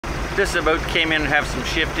This is a boat that came in and have some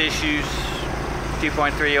shift issues,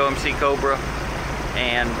 2.3 OMC Cobra,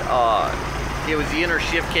 and it was the inner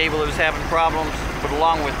shift cable that was having problems, but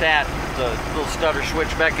along with that, the little stutter switch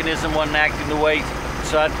mechanism wasn't acting the way,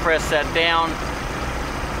 so I'd press that down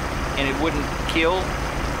and it wouldn't kill.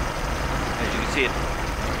 As you can see, it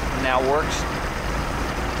now works.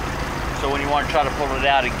 So when you want to try to pull it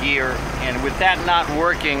out of gear, and with that not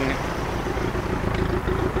working,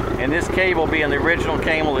 and this cable being the original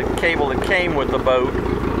cable that came with the boat,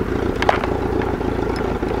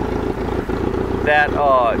 that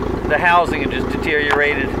the housing had just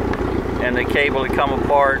deteriorated and the cable had come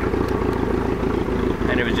apart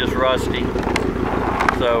and it was just rusty.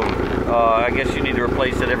 So I guess you need to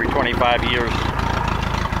replace it every 25 years.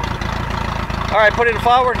 All right, put it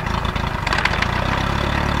forward.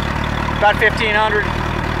 About 1,500.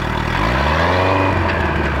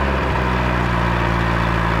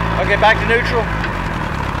 Okay, back to neutral.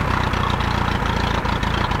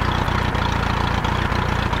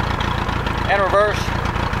 And reverse.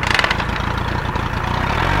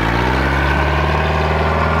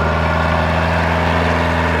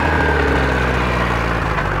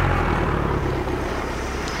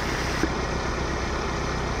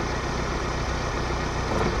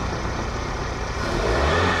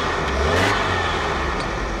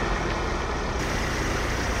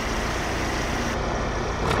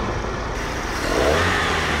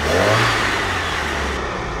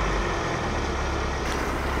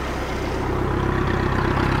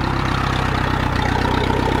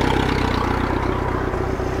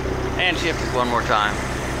 And shift it one more time.